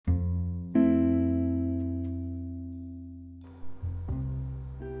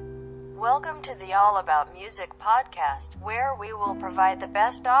Welcome to the All About Music podcast, where we will provide the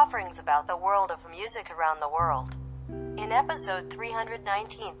best offerings about the world of music around the world. In episode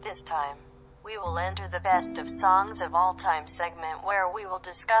 319 this time, we will enter the best of songs of all time segment where we will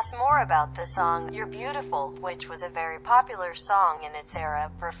discuss more about the song You're Beautiful, which was a very popular song in its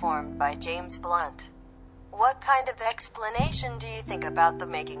era, performed by James Blunt. What kind of explanation do you think about the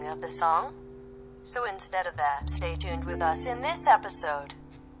making of the song? So instead of that, stay tuned with us in this episode.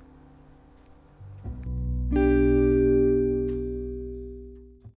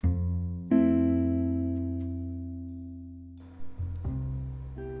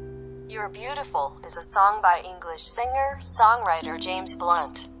 You're Beautiful is a song by English singer-songwriter James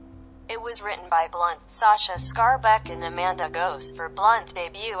Blunt. It was written by Blunt, Sasha Skarbek and Amanda Ghost for Blunt's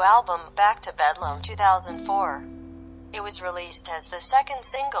debut album, Back to Bedlam 2004. It was released as the second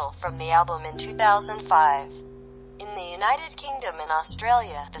single from the album in 2005. In the United Kingdom and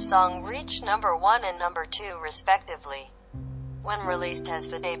Australia, the song reached number 1 and number 2 respectively. When released as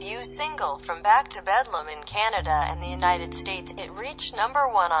the debut single from Back to Bedlam in Canada and the United States, it reached number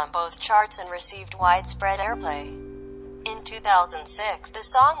 1 on both charts and received widespread airplay. In 2006, the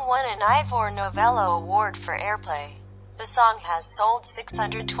song won an Ivor Novello Award for airplay. The song has sold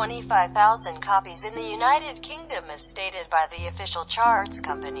 625,000 copies in the United Kingdom as stated by the official charts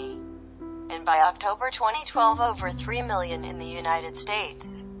company, and by October 2012 over 3 million in the United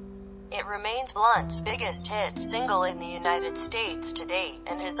States. It remains Blunt's biggest hit single in the United States to date,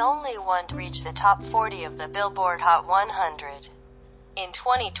 and is only one to reach the top 40 of the Billboard Hot 100. In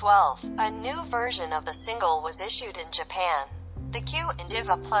 2012, a new version of the single was issued in Japan. The Q and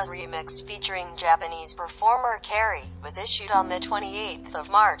Diva Plus remix featuring Japanese performer Carrie was issued on the 28th of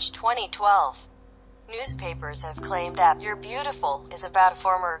March 2012. Newspapers have claimed that You're Beautiful is about a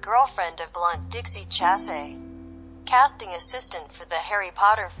former girlfriend of Blunt, Dixie Chasez, casting assistant for the Harry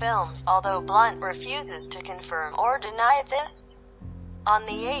Potter films, although Blunt refuses to confirm or deny this. On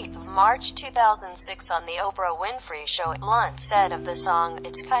the 8th of March 2006 on the Oprah Winfrey Show, Blunt said of the song,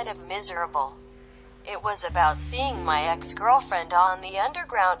 "It's kind of miserable. It was about seeing my ex-girlfriend on the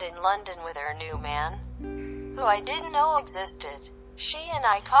underground in London with her new man, who I didn't know existed. She and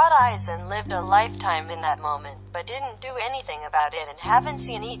I caught eyes and lived a lifetime in that moment, but didn't do anything about it and haven't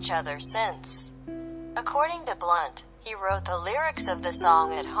seen each other since." According to Blunt, he wrote the lyrics of the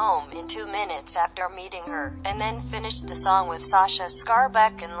song at home in 2 minutes after meeting her, and then finished the song with Sasha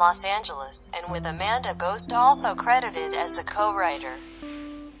Skarbek in Los Angeles, and with Amanda Ghost also credited as a co-writer.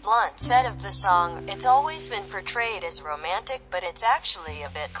 Blunt said of the song, "It's always been portrayed as romantic, but it's actually a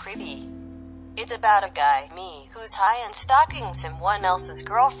bit creepy. It's about a guy, me, who's high and stalking someone else's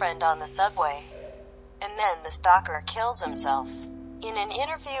girlfriend on the subway. And then the stalker kills himself." In an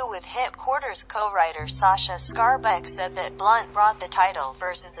interview with Hit Quarters, co-writer Sasha Skarbek said that Blunt brought the title,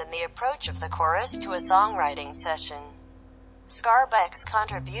 verses and the approach of the chorus to a songwriting session. Skarbek's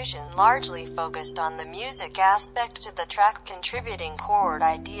contribution largely focused on the music aspect to the track, contributing chord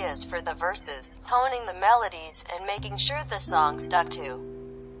ideas for the verses, honing the melodies, and making sure the song stuck to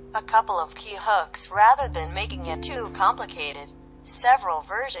a couple of key hooks rather than making it too complicated. Several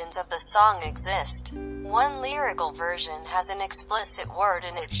versions of the song exist. One lyrical version has an explicit word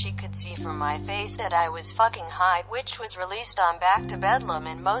in it, "She could see from my face that I was fucking high," which was released on Back to Bedlam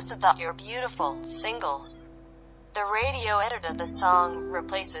and most of the You're Beautiful singles. The radio edit of the song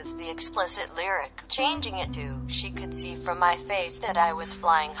replaces the explicit lyric, changing it to, "She could see from my face that I was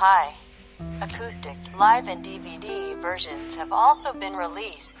flying high." Acoustic, live and DVD versions have also been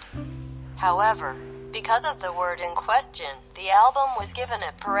released. However, because of the word in question, the album was given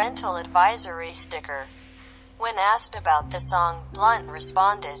a parental advisory sticker. When asked about the song, Blunt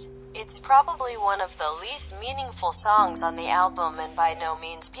responded, "It's probably one of the least meaningful songs on the album and by no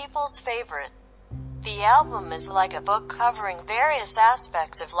means people's favorite. The album is like a book covering various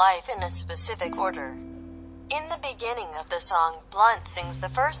aspects of life in a specific order." In the beginning of the song, Blunt sings the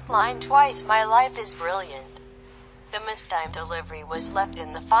first line twice, "My life is brilliant." The mistimed delivery was left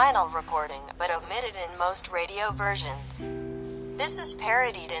in the final recording, but omitted in most radio versions. This is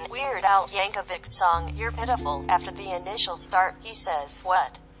parodied in Weird Al Yankovic's song, You're Pitiful. After the initial start, he says,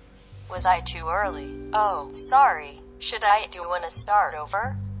 "What? Was I too early? Oh, sorry. Should I do wanna start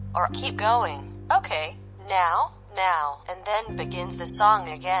over? Or keep going? Okay. Now, and then begins the song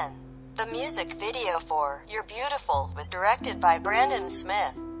again. The music video for You're Beautiful was directed by Brandon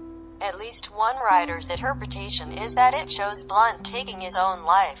Smith. At least one writer's interpretation is that it shows Blunt taking his own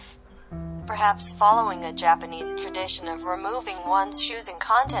life, perhaps following a Japanese tradition of removing one's shoes and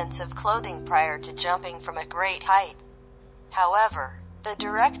contents of clothing prior to jumping from a great height. However, The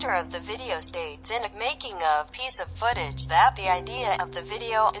director of the video states in a making-of piece of footage that the idea of the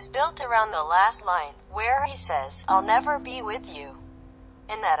video is built around the last line, where he says, "I'll never be with you."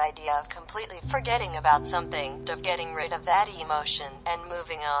 In that idea of completely forgetting about something, of getting rid of that emotion, and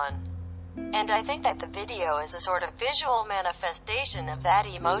moving on. And I think that the video is a sort of visual manifestation of that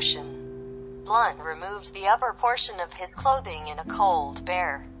emotion. Blunt removes the upper portion of his clothing in a cold,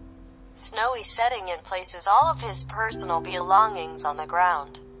 bare, snowy setting and places all of his personal belongings on the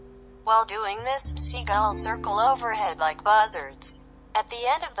ground. While doing this, seagulls circle overhead like buzzards. At the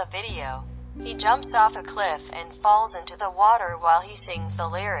end of the video, he jumps off a cliff and falls into the water while he sings the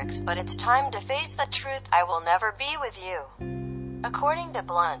lyrics, "But it's time to face the truth, I will never be with you." According to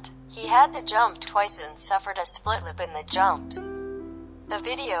Blunt, he had to jump twice and suffered a split lip in the jumps. The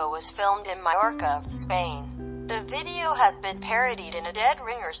video was filmed in Mallorca, Spain. The video has been parodied in a Dead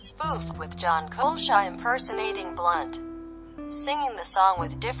Ringer spoof with John Colshaw impersonating Blunt, singing the song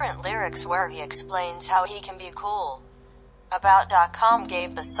with different lyrics where he explains how he can be cool. About.com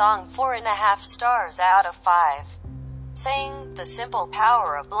gave the song 4.5 stars out of 5, saying, "The simple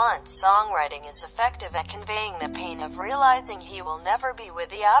power of Blunt's songwriting is effective at conveying the pain of realizing he will never be with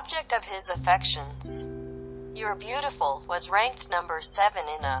the object of his affections." You're Beautiful was ranked number 7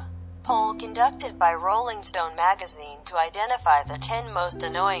 in a poll conducted by Rolling Stone magazine to identify the 10 most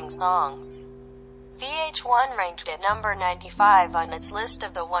annoying songs. VH1 ranked it number 95 on its list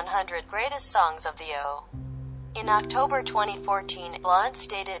of the 100 greatest songs of the O. In October 2014, Blunt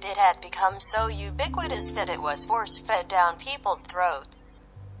stated it had become so ubiquitous that it was force-fed down people's throats.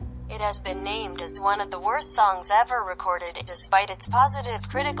 It has been named as one of the worst songs ever recorded, despite its positive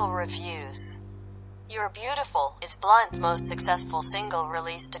critical reviews. You're Beautiful is Blunt's most successful single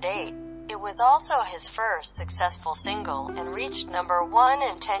released to date. It was also his first successful single, and reached number 1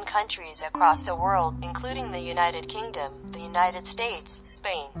 in 10 countries across the world, including the United Kingdom, the United States,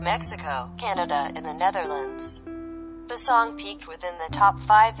 Spain, Mexico, Canada, and the Netherlands. The song peaked within the top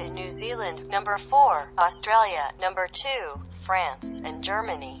 5 in New Zealand, number 4, Australia, number 2, France, and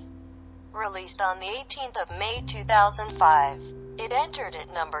Germany. Released on the 18th of May 2005. It entered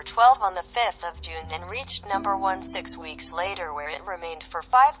at number 12 on the 5th of June and reached number 1 6 weeks later, where it remained for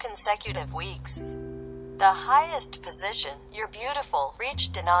 5 consecutive weeks. The highest position, You're Beautiful,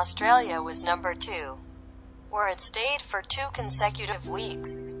 reached in Australia was number 2, where it stayed for 2 consecutive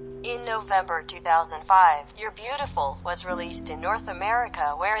weeks. In November 2005, You're Beautiful was released in North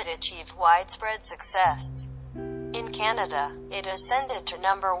America, where it achieved widespread success. In Canada, it ascended to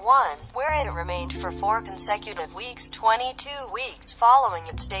number 1, where it remained for 4 consecutive weeks, 22 weeks following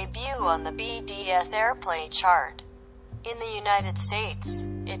its debut on the BDS Airplay chart. In the United States,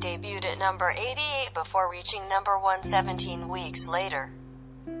 it debuted at number 88 before reaching number 1 17 weeks later.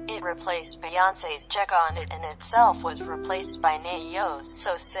 It replaced Beyoncé's Check on It and itself was replaced by Ne-Yo's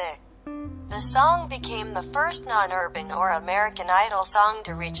So Sick. The song became the first non-urban or American Idol song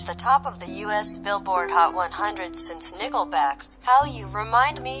to reach the top of the U.S. Billboard Hot 100 since Nickelback's How You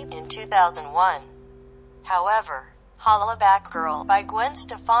Remind Me in 2001. However, Hollaback Girl by Gwen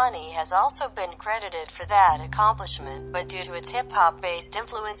Stefani has also been credited for that accomplishment, but due to its hip-hop-based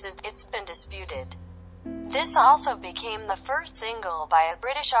influences, it's been disputed. This also became the first single by a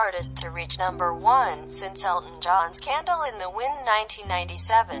British artist to reach number 1 since Elton John's Candle in the Wind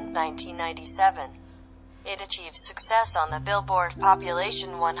 1997. It achieved success on the Billboard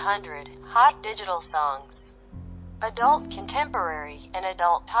Population 100 Hot Digital Songs, Adult Contemporary, and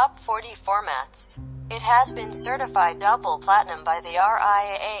Adult Top 40 formats. It has been certified double platinum by the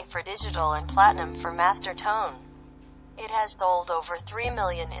RIAA for digital and platinum for master tone. It has sold over 3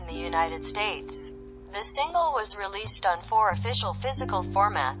 million in the United States. The single was released on 4 official physical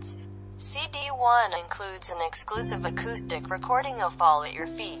formats. CD1 includes an exclusive acoustic recording of Fall at Your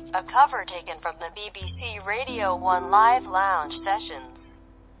Feet, a cover taken from the BBC Radio 1 live lounge sessions.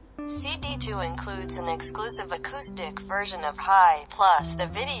 CD2 includes an exclusive acoustic version of High, plus the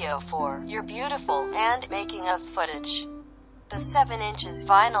video for You're Beautiful and making-of footage. The 7 inches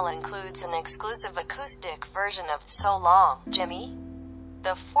vinyl includes an exclusive acoustic version of So Long, Jimmy.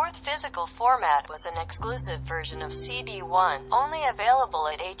 The 4th physical format was an exclusive version of CD1, only available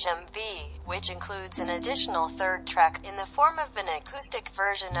at HMV, which includes an additional 3rd track in the form of an acoustic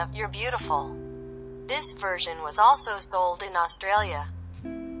version of You're Beautiful. This version was also sold in Australia.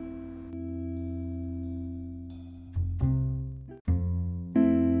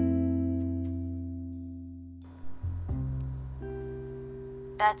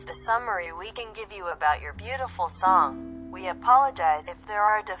 That's the summary we can give you about You're Beautiful song. We apologize if there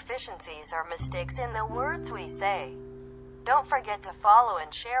are deficiencies or mistakes in the words we say. Don't forget to follow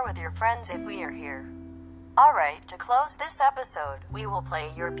and share with your friends if we are here. Alright, to close this episode, we will play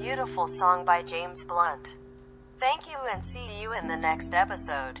You're Beautiful song by James Blunt. Thank you and see you in the next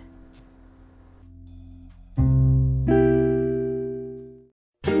episode.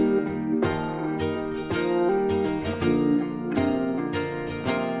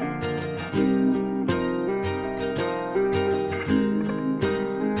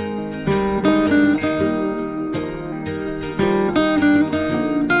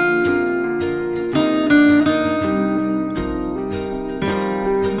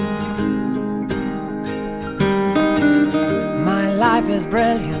 Life is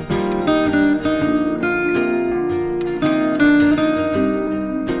brilliant.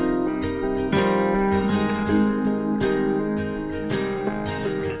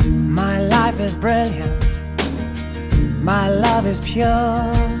 My life is brilliant. My love is pure.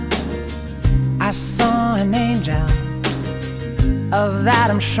 I saw an angel, of that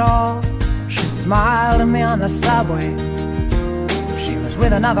I'm sure. She smiled at me on the subway. She was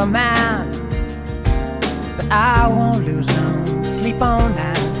with another man, but I won't lose no sleep on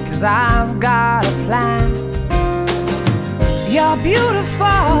that, 'cause I've got a plan. You're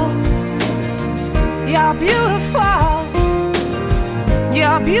beautiful. You're beautiful.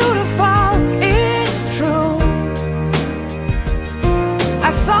 You're beautiful. It's true. I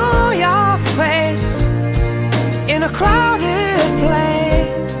saw your face in a crowded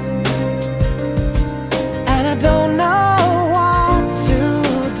place, and I don't know what to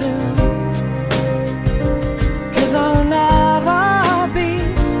do, 'cause I'll never be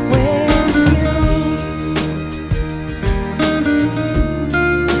with you.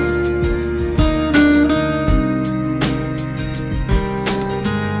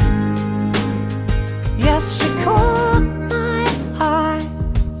 Yes, she caught my eye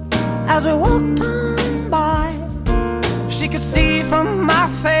as we walked on by. She could see from my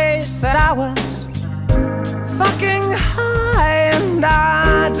face that I was fucking high, and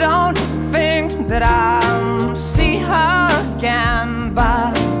I don't think that I'll see her again,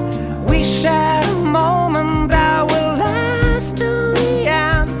 but we shared a moment that will last till the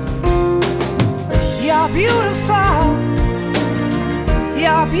end. You're beautiful.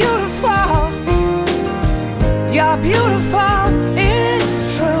 You're beautiful. You're beautiful.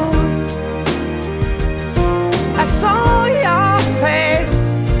 It's true. I saw your face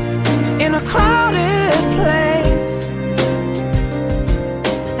in a crowded place,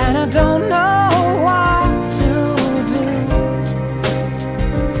 and I don't know what to do,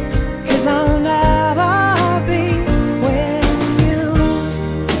 'cause I'll never be with you.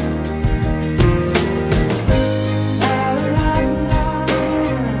 La, la, la.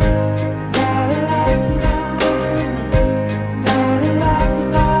 La, la, la. La, la,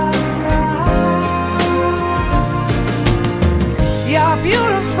 la, la. You're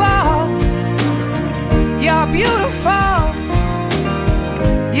beautiful. You're beautiful.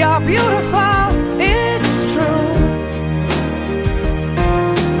 You're beautiful. It's true.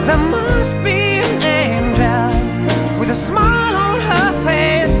 There must be an angel with a smile on her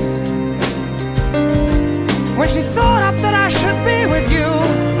face when she thought up that I should be with you.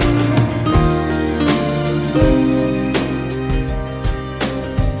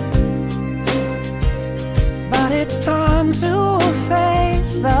 But it's time to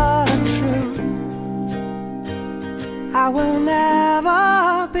face the truth. I will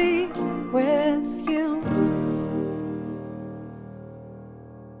never be with